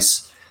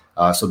twice.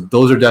 So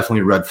those are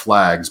definitely red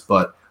flags.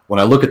 But when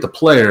I look at the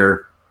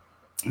player,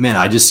 man,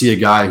 I just see a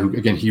guy who,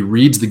 again, he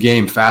reads the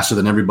game faster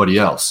than everybody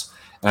else.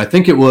 And I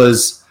think it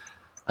was,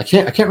 I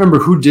can't remember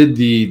who did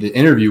the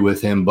interview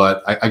with him,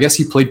 but I guess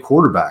he played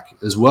quarterback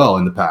as well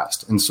in the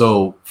past. And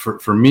so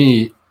for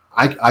me,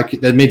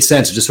 that made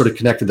sense. It just sort of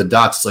connected the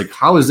dots. It's like,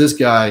 how is this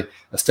guy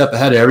a step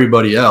ahead of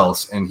everybody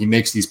else? And he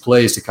makes these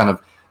plays to kind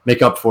of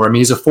make up for. I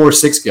mean, he's a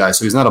 4.6 guy,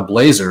 so he's not a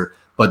blazer,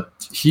 but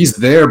he's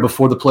there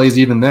before the play's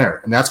even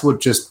there. And that's what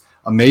just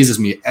amazes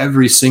me.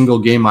 Every single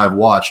game I've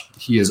watched,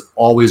 he is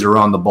always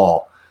around the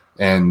ball.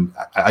 And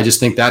I just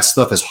think that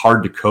stuff is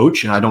hard to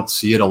coach, and I don't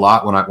see it a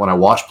lot when I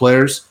watch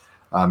players.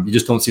 You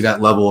just don't see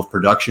that level of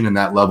production and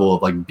that level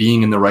of like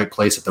being in the right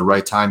place at the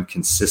right time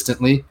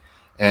consistently.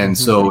 And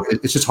so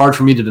it's just hard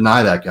for me to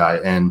deny that guy.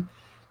 And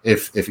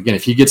if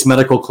he gets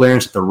medical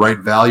clearance at the right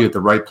value at the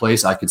right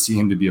place, I could see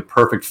him to be a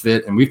perfect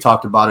fit. And we've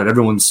talked about it.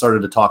 Everyone's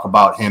started to talk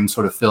about him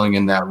sort of filling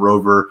in that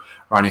Rover,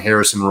 Ronnie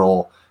Harrison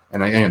role.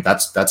 And again,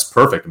 that's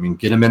perfect. I mean,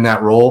 get him in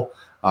that role.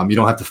 You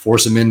don't have to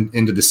force him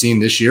into the scene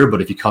this year,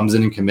 but if he comes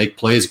in and can make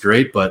plays,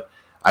 great. But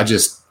a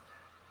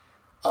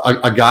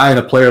guy and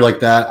a player like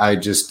that,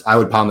 I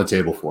would pound the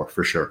table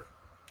for sure.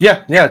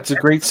 Yeah, it's a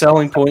great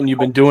selling point, and you've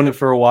been doing it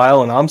for a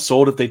while, and I'm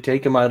sold. If they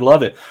take him, I'd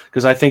love it,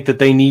 because I think that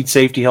they need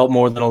safety help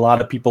more than a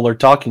lot of people are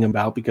talking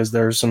about, because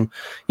there's some,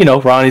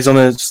 Ronnie's on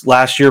his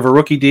last year of a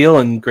rookie deal,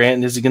 and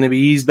Grant is going to be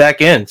eased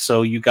back in,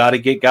 so you got to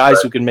get guys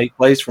who can make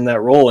plays from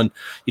that role. And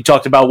you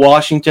talked about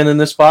Washington in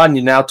this spot, and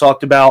you now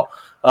talked about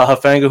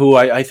Hufanga, who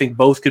I think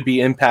both could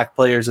be impact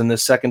players in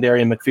this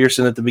secondary, and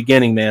McPherson at the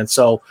beginning, man.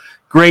 So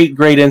great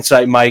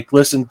insight, Mike.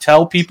 Listen,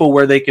 tell people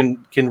where they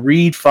can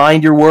read,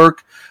 find your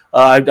work.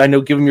 I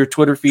know, give them your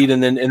Twitter feed,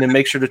 and then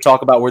make sure to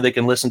talk about where they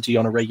can listen to you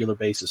on a regular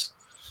basis.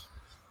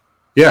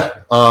 Yeah,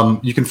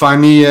 you can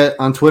find me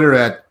on Twitter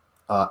at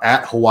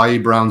Hawaii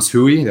Browns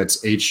Hui.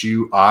 That's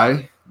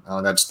HUI.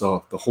 That's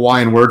the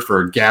Hawaiian word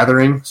for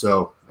gathering.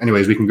 So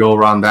anyways, we can go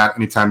around that.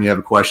 Anytime you have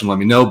a question, let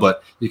me know.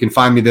 But you can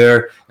find me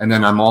there. And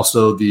then I'm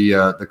also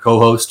the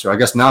co-host, or I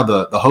guess now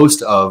the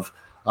host of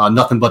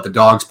Nothing But the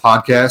Dogs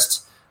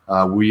podcast.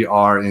 We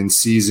are in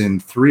season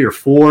 3 or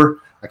 4.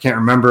 I can't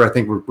remember. I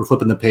think we're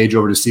flipping the page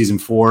over to season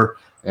 4.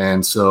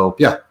 And so,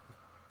 yeah,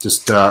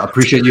 just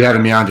appreciate you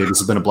having me on, dude. This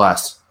has been a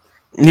blast.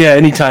 Yeah,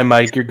 anytime,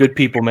 Mike. You're good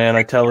people, man.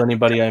 I tell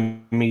anybody I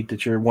meet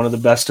that you're one of the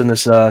best in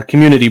this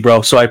community,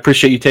 bro. So I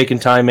appreciate you taking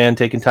time, man,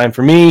 taking time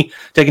for me,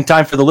 taking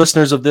time for the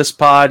listeners of this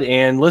pod.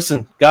 And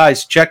listen,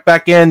 guys, check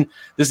back in.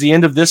 This is the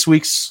end of this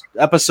week's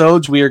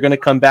episodes. We are going to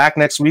come back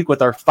next week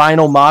with our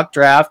final mock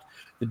draft.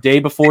 The day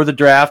before the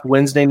draft,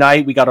 Wednesday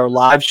night, we got our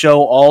live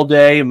show all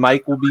day.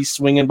 Mike will be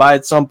swinging by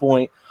at some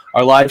point.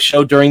 Our live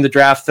show during the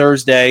draft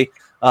Thursday.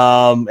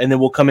 And then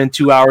we'll come in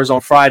 2 hours on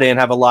Friday and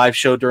have a live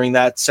show during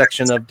that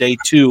section of day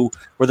 2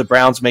 where the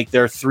Browns make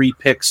their 3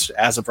 picks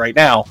as of right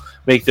now,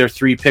 make their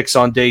 3 picks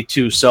on day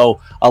 2. So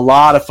a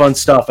lot of fun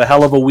stuff, a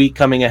hell of a week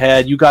coming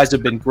ahead. You guys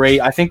have been great.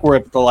 I think we're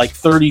up to like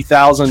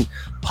 30,000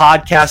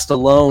 podcast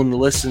alone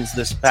listens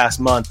this past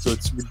month. So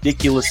it's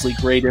ridiculously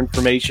great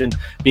information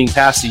being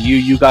passed to you.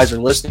 You guys are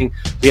listening.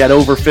 We had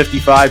over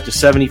 55 to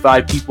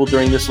 75 people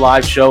during this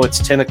live show.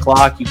 It's 10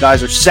 o'clock. You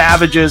guys are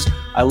savages.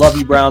 I love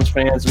you, Browns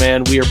fans,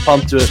 man. We are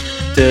pumped to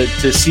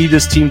see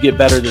this team get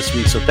better this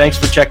week. So thanks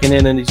for checking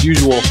in. And as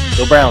usual,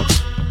 go Browns.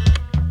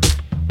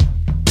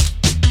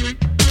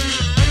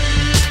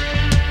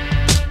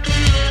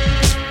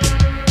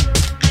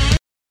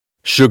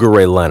 Sugar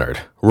Ray Leonard,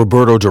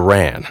 Roberto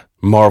Duran,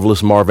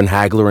 Marvelous Marvin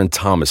Hagler, and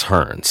Thomas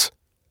Hearns.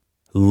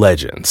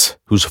 Legends,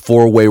 whose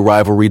 4-way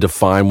rivalry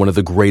defined one of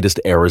the greatest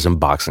eras in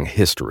boxing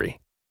history.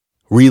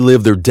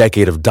 Relive their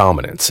decade of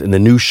dominance in the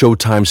new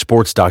Showtime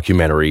sports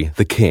documentary,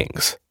 The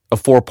Kings, a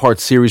 4-part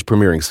series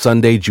premiering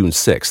Sunday, June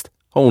 6th,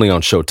 only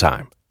on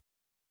Showtime.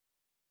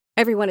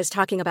 Everyone is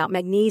talking about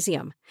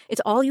magnesium.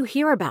 It's all you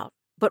hear about.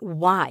 But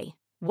why?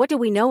 What do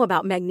we know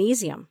about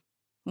magnesium?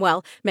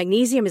 Well,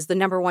 magnesium is the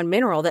 #1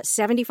 mineral that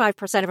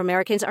 75% of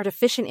Americans are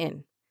deficient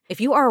in.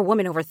 If you are a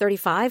woman over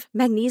 35,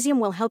 magnesium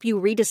will help you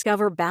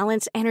rediscover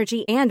balance,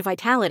 energy, and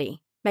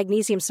vitality.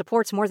 Magnesium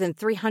supports more than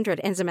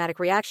 300 enzymatic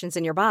reactions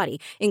in your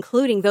body,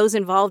 including those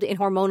involved in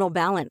hormonal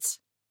balance.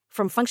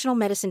 From functional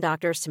medicine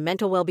doctors to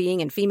mental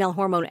well-being and female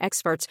hormone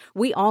experts,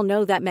 we all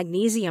know that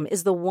magnesium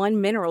is the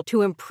one mineral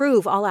to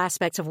improve all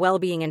aspects of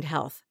well-being and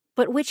health.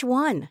 But which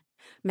one?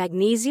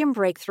 Magnesium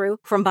Breakthrough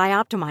from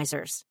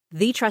Bioptimizers,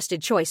 the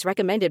trusted choice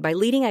recommended by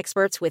leading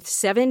experts with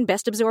 7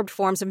 best-absorbed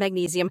forms of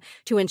magnesium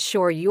to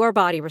ensure your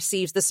body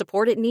receives the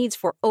support it needs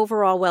for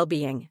overall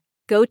well-being.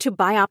 Go to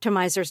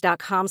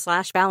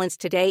bioptimizers.com/balance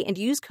today and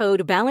use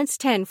code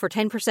BALANCE10 for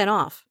 10%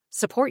 off.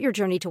 Support your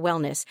journey to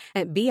wellness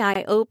at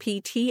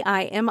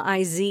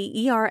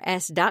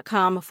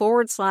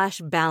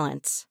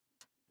bioptimizers.com/balance.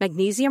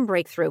 Magnesium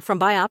Breakthrough from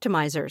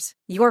Bioptimizers,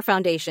 your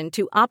foundation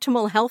to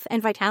optimal health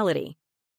and vitality.